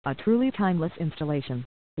A truly timeless installation,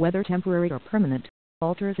 whether temporary or permanent,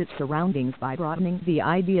 alters its surroundings by broadening the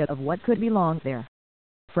idea of what could belong there.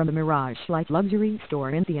 From a mirage-like luxury store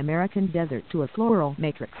in the American desert to a floral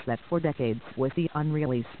matrix that for decades was the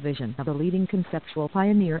unrealized vision of a leading conceptual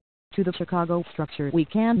pioneer, to the Chicago structure we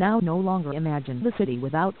can now no longer imagine the city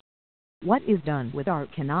without. What is done with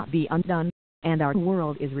art cannot be undone, and our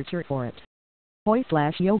world is richer for it.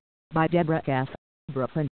 Hoi/Yo, by Deborah Cass,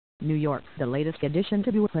 Brooklyn, New York. The latest addition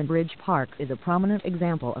to Brooklyn Bridge Park is a prominent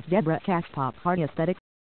example of Deborah Cass' pop art aesthetic.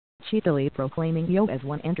 Cheekily proclaiming yo as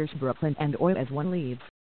one enters Brooklyn and oi as one leaves,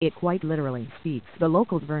 it quite literally speaks the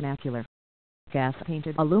local vernacular. Cass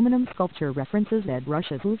painted aluminum sculpture references Ed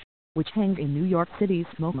Rush's Roof, which hangs in New York City's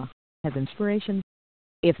MoMA, as inspiration.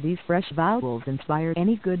 If these fresh vowels inspire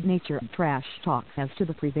any good-natured trash talk as to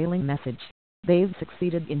the prevailing message, they've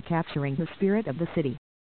succeeded in capturing the spirit of the city.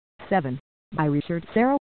 7. By Richard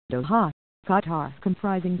Serra, Doha, Qatar.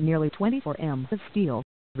 Comprising nearly 24 m of steel,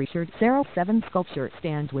 Richard Serra's 7 sculpture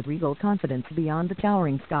stands with regal confidence beyond the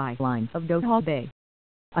towering skyline of Doha Bay.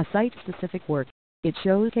 A site-specific work, it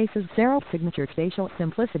showcases Serra's signature spatial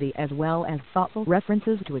simplicity as well as thoughtful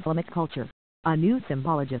references to Islamic culture, a new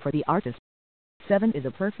symbology for the artist. 7 is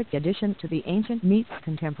a perfect addition to the ancient meets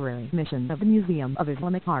contemporary mission of the Museum of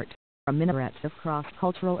Islamic Art, a minaret of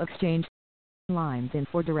cross-cultural exchange. Lines in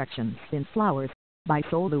 4 Directions in Flowers, by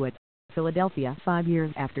Sol LeWitt, Philadelphia. 5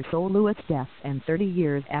 years after Sol LeWitt's death and 30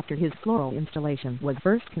 years after his floral installation was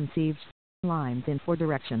first conceived, Lines in 4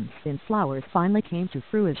 Directions in Flowers finally came to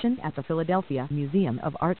fruition at the Philadelphia Museum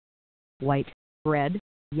of Art. White, red,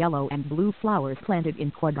 yellow and blue flowers planted in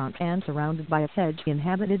quadrants and surrounded by a hedge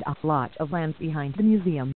inhabited a plot of land behind the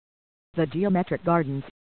museum. The geometric gardens,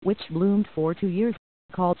 which bloomed for 2 years,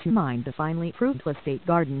 call to mind the finely fruitless state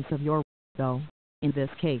gardens of yore, though, in this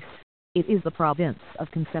case, it is the province of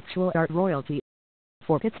conceptual art royalty.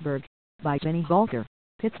 For Pittsburgh, by Jenny Halter,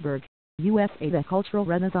 Pittsburgh, USA. The cultural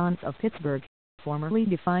renaissance of Pittsburgh, formerly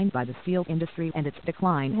defined by the steel industry and its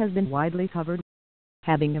decline, has been widely covered.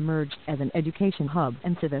 Having emerged as an education hub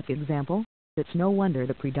and civic example, it's no wonder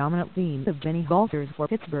the predominant theme of Jenny Halter's For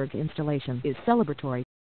Pittsburgh installation is celebratory.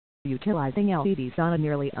 Utilizing LEDs on a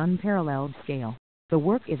nearly unparalleled scale, the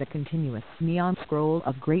work is a continuous neon scroll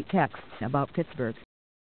of great texts about Pittsburgh.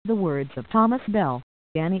 The words of Thomas Bell,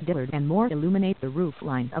 Danny Dillard and more illuminate the roof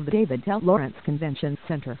line of the David L. Lawrence Convention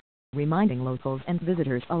Center, reminding locals and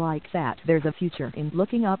visitors alike that there's a future in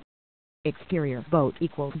looking up. Exterior Boat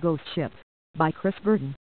equals Ghost Ship, by Chris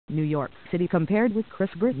Burton, New York City. Compared with Chris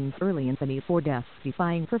Burton's early infamy for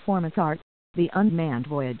death-defying performance art, the unmanned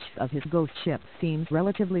voyage of his ghost ship seems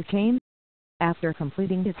relatively tame. After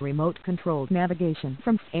completing its remote-controlled navigation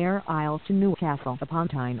from Fair Isle to Newcastle upon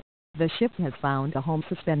Tyne, the ship has found a home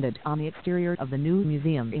suspended on the exterior of the new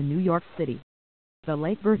museum in New York City. The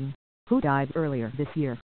late Burton, who died earlier this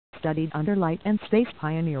year, studied under light and space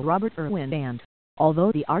pioneer Robert Irwin, and,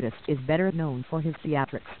 although the artist is better known for his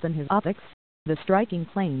theatrics than his optics, the striking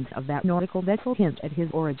planes of that nautical vessel hint at his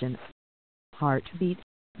origins. Heartbeat,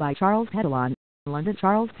 by Charles Pedalon, London.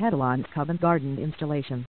 Charles Pedalon's Covent Garden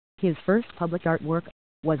installation, his first public artwork,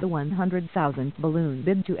 was a 100,000 balloon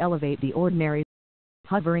bid to elevate the ordinary.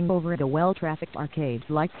 Hovering over the well-trafficked arcade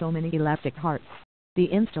like so many elastic hearts, the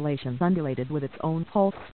installation undulated with its own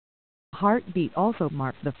pulse. Heartbeat also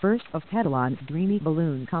marked the first of Pedalon's dreamy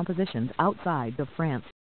balloon compositions outside of France,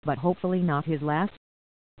 but hopefully not his last.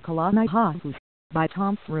 Kalanihagus, by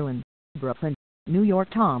Tom Fruin, Brooklyn, New York.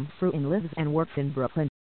 Tom Fruin lives and works in Brooklyn,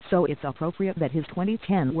 so it's appropriate that his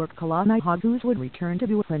 2010 work Kalanihagus would return to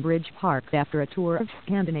Brooklyn Bridge Park after a tour of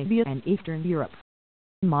Scandinavia and Eastern Europe.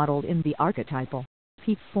 Modeled in the archetypal,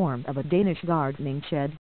 peak form of a Danish gardening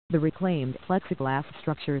shed, the reclaimed plexiglass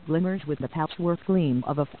structure glimmers with the patchwork gleam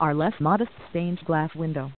of a far less modest stained glass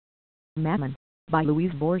window. Mammon, by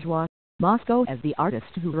Louise Bourgeois, Moscow. As the artist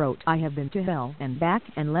who wrote I Have Been to Hell and Back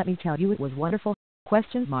and Let Me Tell You It Was Wonderful,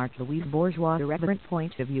 Louise Bourgeois' irreverent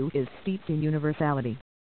point of view is steeped in universality.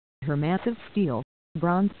 Her massive steel,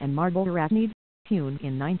 bronze and marble arachnid, hewn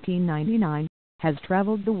in 1999, has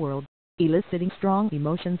traveled the world, eliciting strong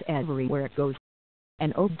emotions everywhere it goes.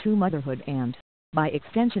 An ode to motherhood and, by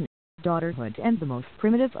extension, daughterhood and the most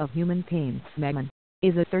primitive of human pains. Mammon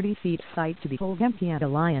is a 30-feet sight to behold. Empty and a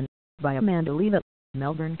Lion, by Amanda Leavitt,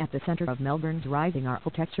 Melbourne. At the center of Melbourne's rising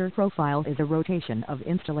architecture profile is a rotation of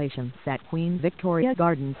installations at Queen Victoria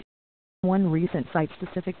Gardens. One recent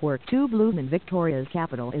site-specific work to bloom in Victoria's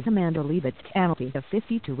capital is Amanda Leavitt's canopy of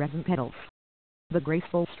 52 resin petals. The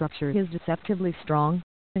graceful structure is deceptively strong,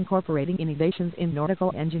 incorporating innovations in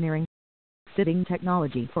nautical engineering. Sitting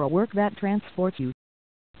technology for a work that transports you.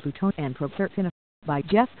 Pluton and Proserpina, by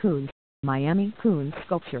Jeff Koons, Miami Coon's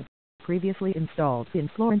sculpture, previously installed in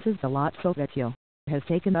Florence's Palazzo Vecchio, has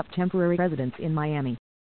taken up temporary residence in Miami.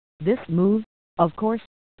 This move, of course,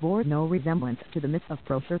 bore no resemblance to the myth of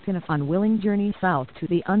Proserpina's unwilling journey south to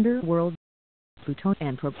the underworld. Pluto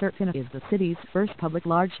and Proserpina is the city's first public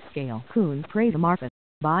large-scale Coon's Prada Martha,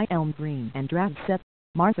 by Elm Green and Dragset,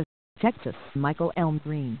 Martha, Texas. Michael Elm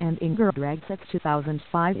Green and Inger Dragset's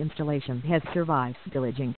 2005 installation has survived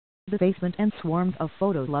pillaging the basement and swarms of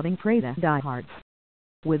photo-loving Prada diehards.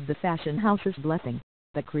 With the fashion house's blessing,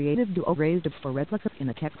 the creative duo raised a replica in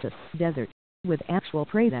the Texas desert, with actual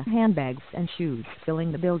Prada handbags and shoes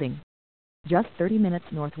filling the building. Just 30 minutes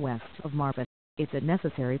northwest of Marfa, it's a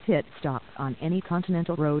necessary pit stop on any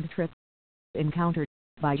continental road trip. Encountered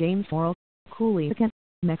by James Morrill, Culiacan,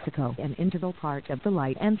 Mexico, an integral part of the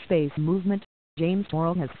light and space movement, James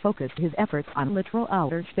Morrill has focused his efforts on literal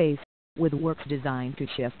outer space, with works designed to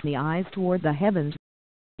shift the eyes toward the heavens.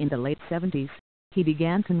 In the late 70s, he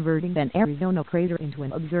began converting an Arizona crater into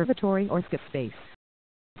an observatory or skip space.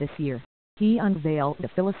 This year, he unveiled a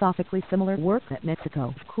philosophically similar work at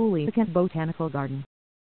Mexico's Culiacan Botanical Garden.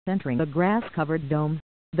 Centering a grass-covered dome,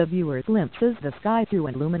 the viewer glimpses the sky through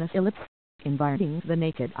a luminous ellipse, inviting the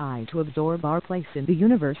naked eye to absorb our place in the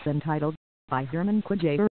universe. Entitled, by Herman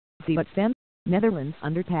Quajaer, See But Fem, Netherlands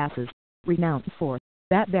underpasses, renowned for,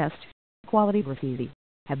 at best, quality graffiti,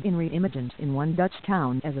 have been reimagined in one Dutch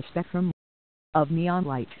town as a spectrum of neon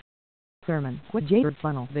light. Herman Quajaer's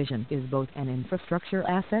funnel vision is both an infrastructure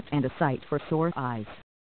asset and a sight for sore eyes.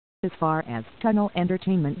 As far as tunnel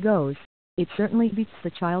entertainment goes, it certainly beats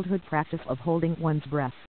the childhood practice of holding one's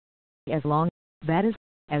breath. As long, that is,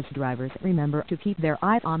 as drivers remember to keep their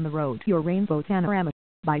eye on the road. Your Rainbow Panorama,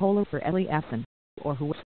 by Olafur Eliasson, or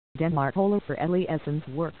Who, Denmark. Olafur Eliasson's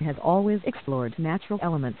work has always explored natural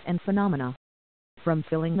elements and phenomena. From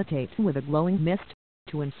filling the tape with a glowing mist,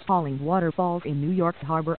 to installing waterfalls in New York's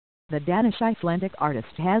harbor, the Danish Icelandic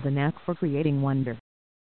artist has a knack for creating wonder.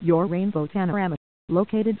 Your Rainbow Panorama,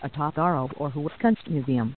 located atop Aro or Who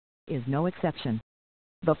Kunstmuseum, is no exception.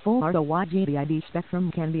 The full ROYGBID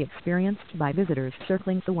spectrum can be experienced by visitors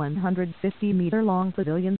circling the 150-meter-long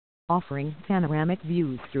pavilion, offering panoramic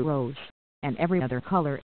views through rose and every other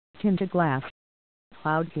color tinted glass.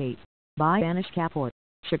 Cloudgate, by Anish Kapoor,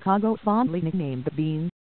 Chicago fondly nicknamed the Bean.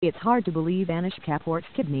 It's hard to believe Anish Kapoor's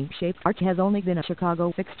kidney-shaped arch has only been a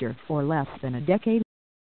Chicago fixture for less than a decade.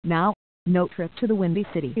 Now, no trip to the Windy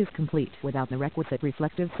City is complete without the requisite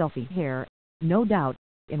reflective selfie hair, no doubt,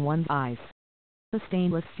 in one's eyes. The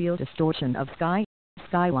stainless steel distortion of sky,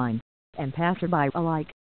 skyline, and passerby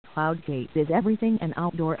alike, Cloudgate is everything an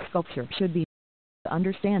outdoor sculpture should be.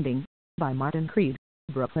 Understanding, by Martin Creed,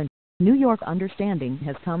 Brooklyn, New York. Understanding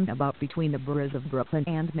has come about between the boroughs of Brooklyn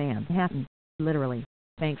and Manhattan, literally,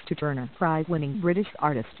 thanks to Turner Prize-winning British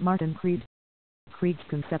artist Martin Creed. Creed's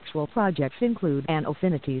conceptual projects include an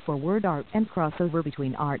affinity for word art and crossover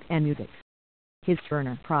between art and music. His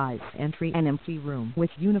Turner Prize entry, an empty room with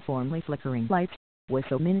uniformly flickering lights, was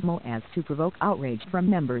so minimal as to provoke outrage from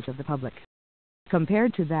members of the public.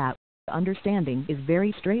 Compared to that, Understanding is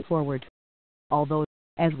very straightforward. Although,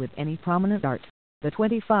 as with any prominent art, the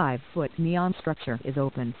 25-foot neon structure is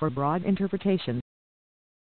open for broad interpretation.